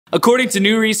According to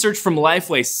new research from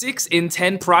LifeWay, 6 in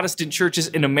 10 Protestant churches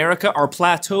in America are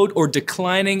plateaued or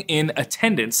declining in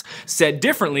attendance. Said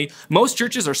differently, most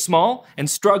churches are small and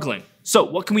struggling. So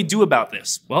what can we do about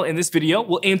this? Well, in this video,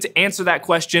 we'll aim to answer that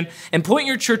question and point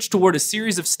your church toward a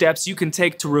series of steps you can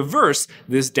take to reverse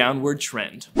this downward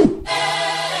trend.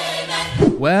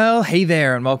 Well, hey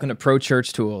there, and welcome to Pro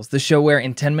Church Tools, the show where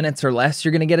in 10 minutes or less,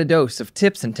 you're going to get a dose of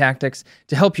tips and tactics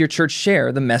to help your church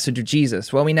share the message of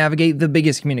Jesus while we navigate the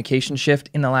biggest communication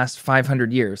shift in the last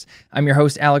 500 years. I'm your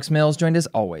host, Alex Mills, joined as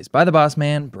always by the boss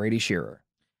man, Brady Shearer.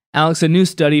 Alex, a new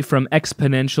study from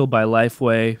Exponential by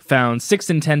LifeWay found 6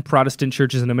 in 10 Protestant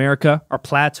churches in America are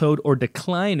plateaued or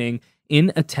declining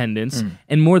in attendance,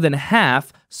 and more than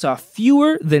half saw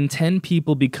fewer than 10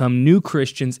 people become new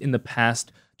Christians in the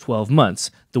past 12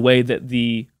 months. The way that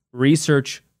the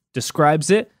research describes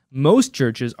it, most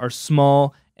churches are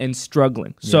small and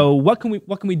struggling. So what can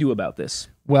we do about this?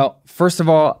 Well, first of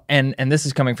all, and this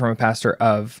is coming from a pastor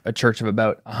of a church of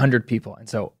about 100 people, and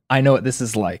so I know what this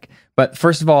is like. But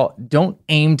first of all, don't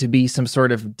aim to be some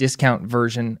sort of discount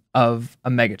version of a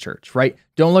megachurch, right?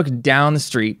 Don't look down the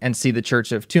street and see the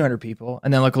church of 200 people,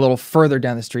 and then look a little further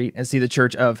down the street and see the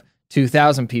church of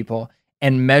 2,000 people,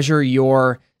 and measure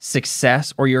your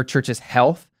success or your church's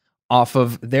health off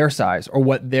of their size or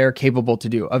what they're capable to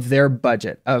do, of their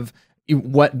budget, of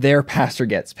what their pastor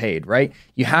gets paid, right?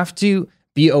 You have to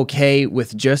be okay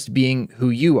with just being who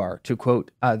you are. To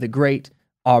quote the great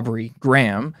Aubrey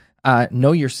Graham,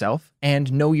 know yourself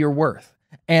and know your worth.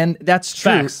 And that's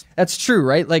true. Facts. That's true,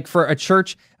 right? Like for a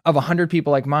church of 100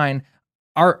 people like mine,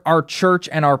 our church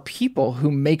and our people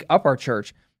who make up our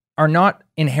church are not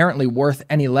inherently worth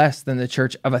any less than the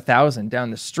church of 1,000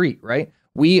 down the street, right?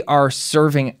 We are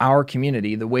serving our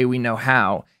community the way we know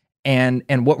how, and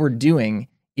what we're doing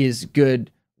is good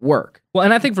work. Well,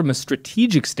 and I think from a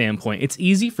strategic standpoint, it's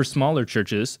easy for smaller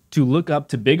churches to look up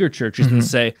to bigger churches and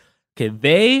say, okay,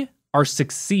 they are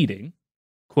succeeding,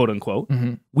 quote unquote.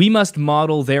 We must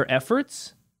model their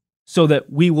efforts so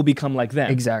that we will become like them.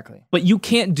 Exactly. But you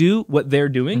can't do what they're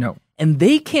doing. No. And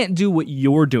they can't do what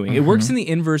you're doing. It works in the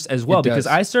inverse as well, because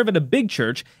I serve at a big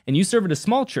church and you serve at a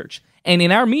small church. And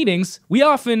in our meetings, we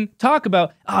often talk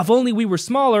about, if only we were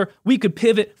smaller, we could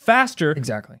pivot faster.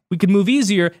 Exactly. We could move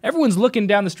easier. Everyone's looking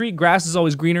down the street. Grass is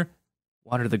always greener.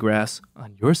 Water the grass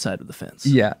on your side of the fence.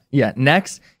 Yeah.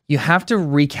 Next, you have to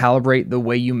recalibrate the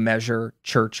way you measure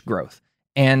church growth.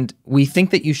 And we think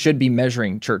that you should be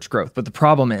measuring church growth. But the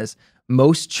problem is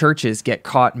most churches get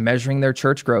caught measuring their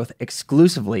church growth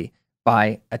exclusively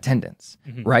by attendance,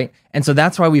 right? And so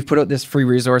that's why we've put out this free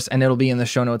resource, and it'll be in the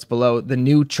show notes below, the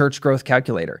new church growth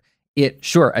calculator.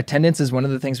 Sure, attendance is one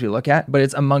of the things we look at, but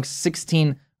it's amongst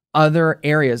 16 other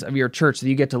areas of your church that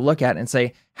you get to look at and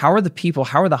say, how are the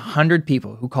 100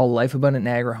 people who call Life Abundant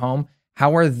Niagara home,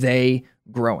 how are they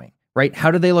growing, right? How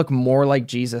do they look more like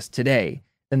Jesus today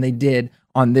than they did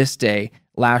on this day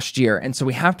last year? And so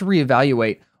we have to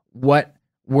reevaluate what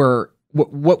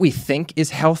we think is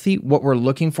healthy, what we're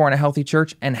looking for in a healthy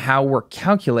church, and how we're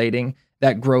calculating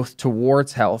that growth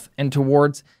towards health and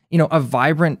towards, a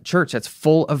vibrant church that's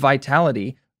full of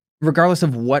vitality, regardless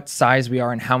of what size we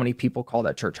are and how many people call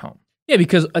that church home. Yeah,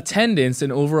 because attendance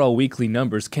and overall weekly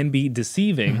numbers can be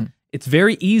deceiving. It's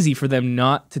very easy for them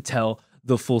not to tell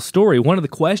the full story. One of the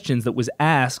questions that was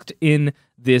asked in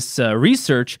this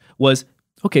research was,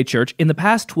 okay, church, in the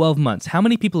past 12 months, how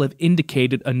many people have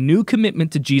indicated a new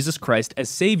commitment to Jesus Christ as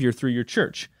Savior through your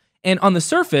church? And on the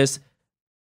surface,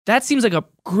 that seems like a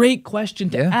great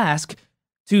question to ask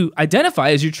to identify,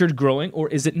 is your church growing or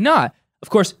is it not?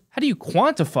 Of course, how do you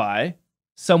quantify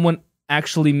someone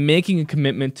actually making a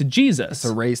commitment to Jesus? It's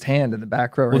a raised hand in the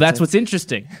back row. Well, that's what's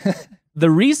interesting.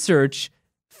 The research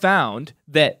found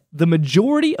that the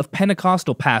majority of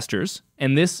Pentecostal pastors,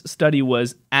 and this study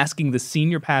was asking the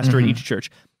senior pastor at each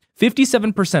church,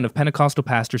 57% of Pentecostal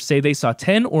pastors say they saw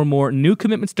 10 or more new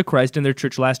commitments to Christ in their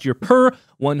church last year per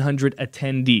 100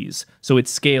 attendees. So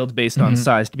it's scaled based on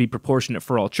size to be proportionate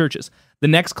for all churches. The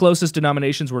next closest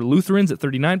denominations were Lutherans at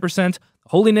 39%,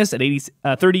 Holiness at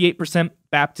 38%,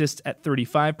 Baptists at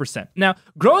 35%. Now,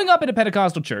 growing up in a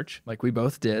Pentecostal church, like we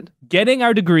both did, getting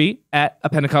our degree at a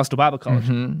Pentecostal Bible college,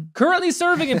 currently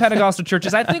serving in Pentecostal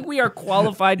churches, I think we are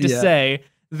qualified to say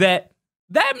that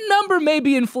number may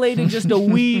be inflated just a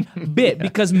wee bit,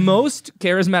 because most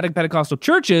charismatic Pentecostal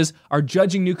churches are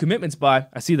judging new commitments by,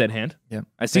 I see that hand. Yeah,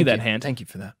 I see that hand. Thank you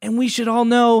for that. And we should all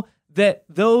know that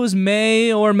those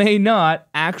may or may not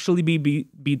actually be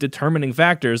determining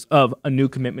factors of a new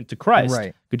commitment to Christ.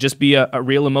 Right. Could just be a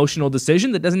real emotional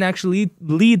decision that doesn't actually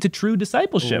lead to true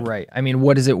discipleship. Right. I mean,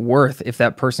 what is it worth if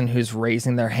that person who's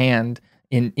raising their hand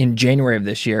in January of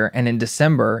this year, and in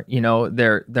December,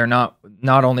 they're not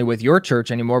only with your church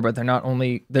anymore, but they're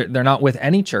not with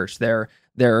any church. They're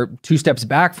 2 steps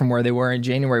back from where they were in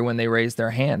January when they raised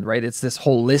their hand, right? It's this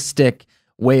holistic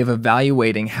way of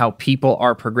evaluating how people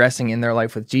are progressing in their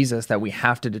life with Jesus that we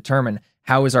have to determine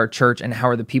how is our church and how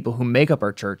are the people who make up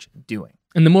our church doing.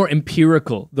 And the more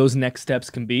empirical those next steps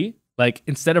can be, like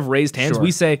instead of raised hands,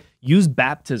 we say use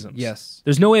baptisms. Yes.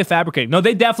 There's no way of fabricating. No,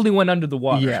 they definitely went under the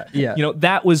water. Yeah.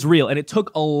 That was real. And it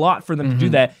took a lot for them to do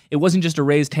that. It wasn't just a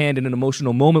raised hand in an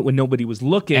emotional moment when nobody was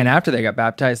looking. And after they got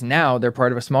baptized, now they're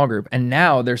part of a small group. And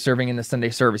now they're serving in the Sunday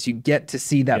service. You get to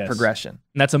see that progression.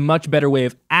 And that's a much better way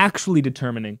of actually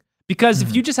determining. Because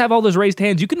if you just have all those raised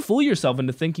hands, you can fool yourself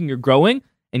into thinking you're growing,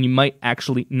 and you might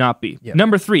actually not be. Yep.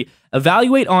 Number 3,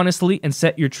 evaluate honestly and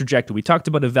set your trajectory. We talked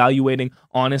about evaluating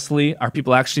honestly. Are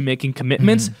people actually making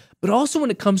commitments? But also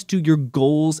when it comes to your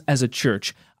goals as a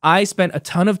church. I spent a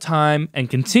ton of time and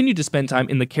continue to spend time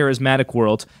in the charismatic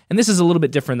world. And this is a little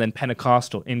bit different than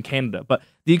Pentecostal in Canada. But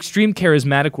the extreme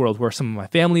charismatic world where some of my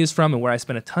family is from and where I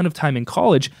spent a ton of time in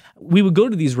college, we would go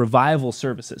to these revival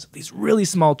services, these really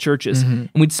small churches, and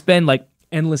we'd spend like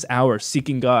endless hours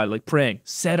seeking God, like praying,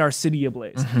 set our city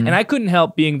ablaze. And I couldn't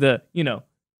help being the,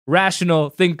 rational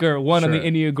thinker, one on the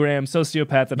Enneagram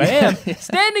sociopath that I am,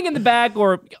 standing in the back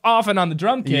or often on the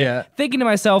drum kit, thinking to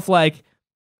myself, like,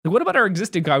 what about our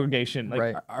existing congregation?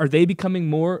 Like, are they becoming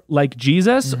more like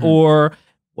Jesus? Or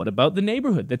what about the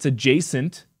neighborhood that's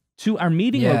adjacent to our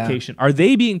meeting location? Are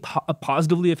they being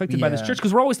positively affected by this church?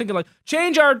 Because we're always thinking like,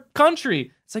 change our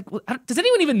country. It's like, well, does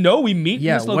anyone even know we meet in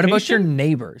this location? What about your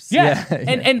neighbors?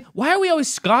 And why are we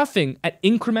always scoffing at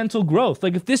incremental growth?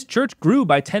 Like if this church grew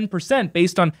by 10%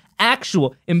 based on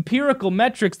actual empirical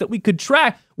metrics that we could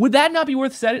track, would that not be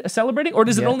worth celebrating? Or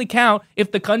does it only count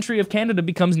if the country of Canada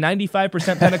becomes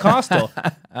 95% Pentecostal?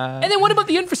 And then what about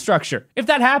the infrastructure? If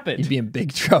that happened, you'd be in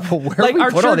big trouble. Where like we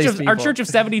put all these people? Our church of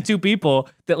 72 people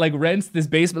that like rents this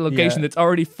basement location that's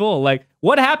already full. Like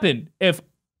what happened if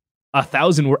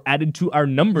 1,000 were added to our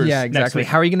numbers? Yeah, exactly. Next week?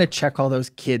 How are you going to check all those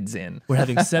kids in? We're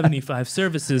having 75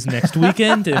 services next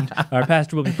weekend, and our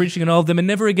pastor will be preaching on all of them and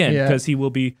never again because he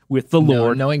will be with the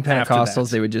Lord. Knowing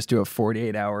Pentecostals, they would just do a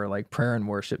 48-hour like prayer and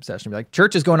worship session. Be like,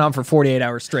 church is going on for 48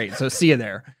 hours straight, so see you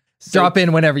there. Drop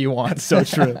in whenever you want. So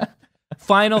true.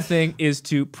 Final thing is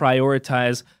to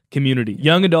prioritize community.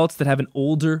 Young adults that have an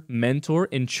older mentor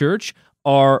in church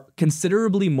are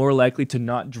considerably more likely to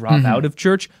not drop out of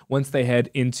church once they head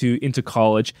into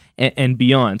college and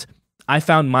beyond. I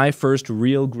found my first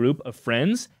real group of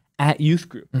friends at youth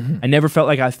group. I never felt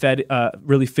like I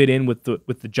really fit in with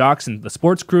the jocks and the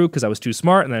sports crew because I was too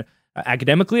smart and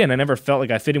academically, and I never felt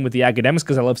like I fit in with the academics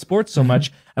because I love sports so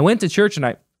much. I went to church, and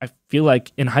I feel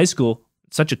like in high school,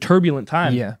 such a turbulent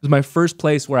time. It was my first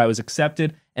place where I was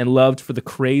accepted and loved for the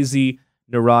crazy,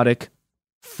 neurotic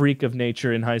freak of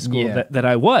nature in high school that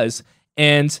I was.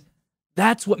 And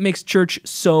that's what makes church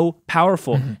so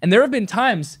powerful. And there have been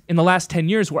times in the last 10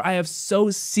 years where I have so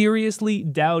seriously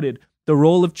doubted the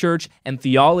role of church and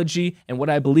theology and what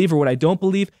I believe or what I don't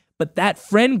believe. But that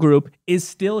friend group is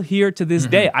still here to this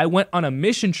day. I went on a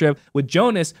mission trip with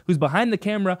Jonas, who's behind the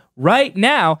camera right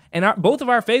now, and both of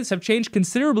our faiths have changed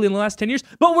considerably in the last 10 years,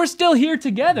 but we're still here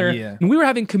together. And we were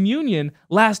having communion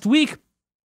last week,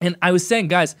 and I was saying,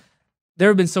 guys, there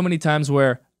have been so many times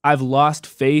where I've lost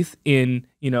faith in,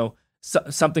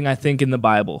 something I think in the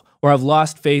Bible, or I've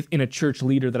lost faith in a church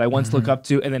leader that I once looked up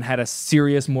to and then had a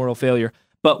serious moral failure.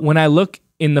 But when I look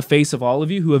in the face of all of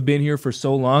you who have been here for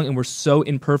so long and we're so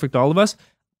imperfect, all of us,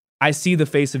 I see the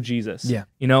face of Jesus.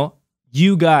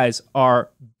 You guys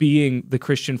are being the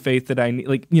Christian faith that I need.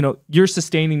 Like, you're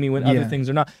sustaining me when other things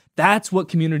are not. That's what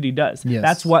community does.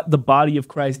 That's what the body of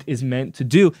Christ is meant to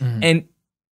do. And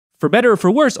for better or for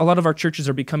worse, a lot of our churches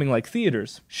are becoming like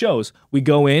theaters, shows. We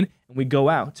go in and we go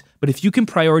out. But if you can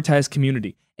prioritize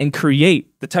community and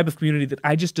create the type of community that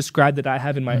I just described that I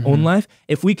have in my own life,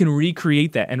 if we can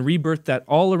recreate that and rebirth that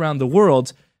all around the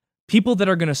world, people that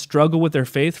are going to struggle with their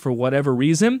faith for whatever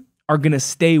reason are going to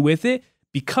stay with it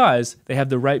because they have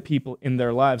the right people in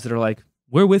their lives that are like,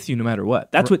 we're with you no matter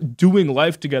what. That's what doing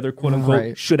life together, quote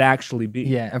unquote, should actually be.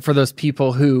 Yeah, and for those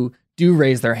people who do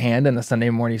raise their hand in the Sunday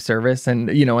morning service, and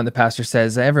when the pastor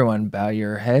says, everyone bow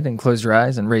your head and close your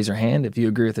eyes and raise your hand if you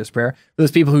agree with this prayer. For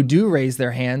those people who do raise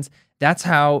their hands,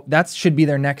 that should be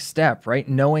their next step, right?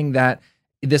 Knowing that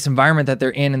this environment that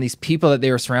they're in and these people that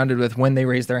they were surrounded with when they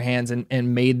raised their hands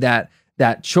and made that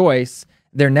choice,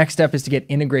 their next step is to get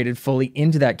integrated fully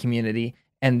into that community.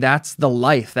 And that's the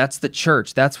life. That's the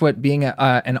church. That's what being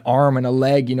an arm and a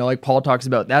leg, like Paul talks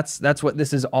about. That's what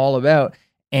this is all about.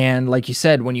 And like you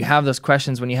said, when you have those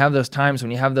questions, when you have those times,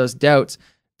 when you have those doubts,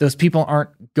 those people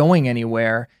aren't going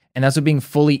anywhere. And that's what being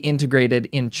fully integrated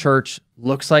in church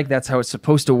looks like. That's how it's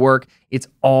supposed to work. It's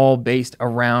all based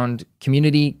around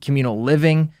community, communal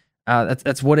living.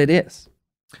 That's what it is.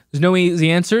 There's no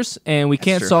easy answers, and we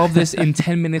can't true. solve this in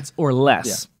 10 minutes or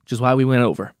less, which is why we went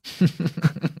over.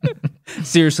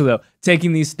 Seriously, though,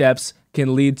 taking these steps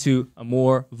can lead to a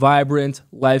more vibrant,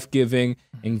 life-giving,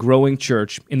 and growing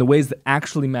church in the ways that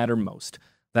actually matter most.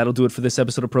 That'll do it for this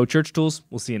episode of Pro Church Tools.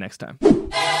 We'll see you next time.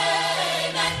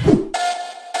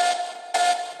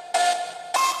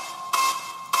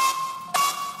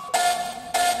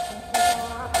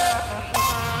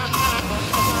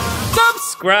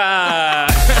 Subscribe!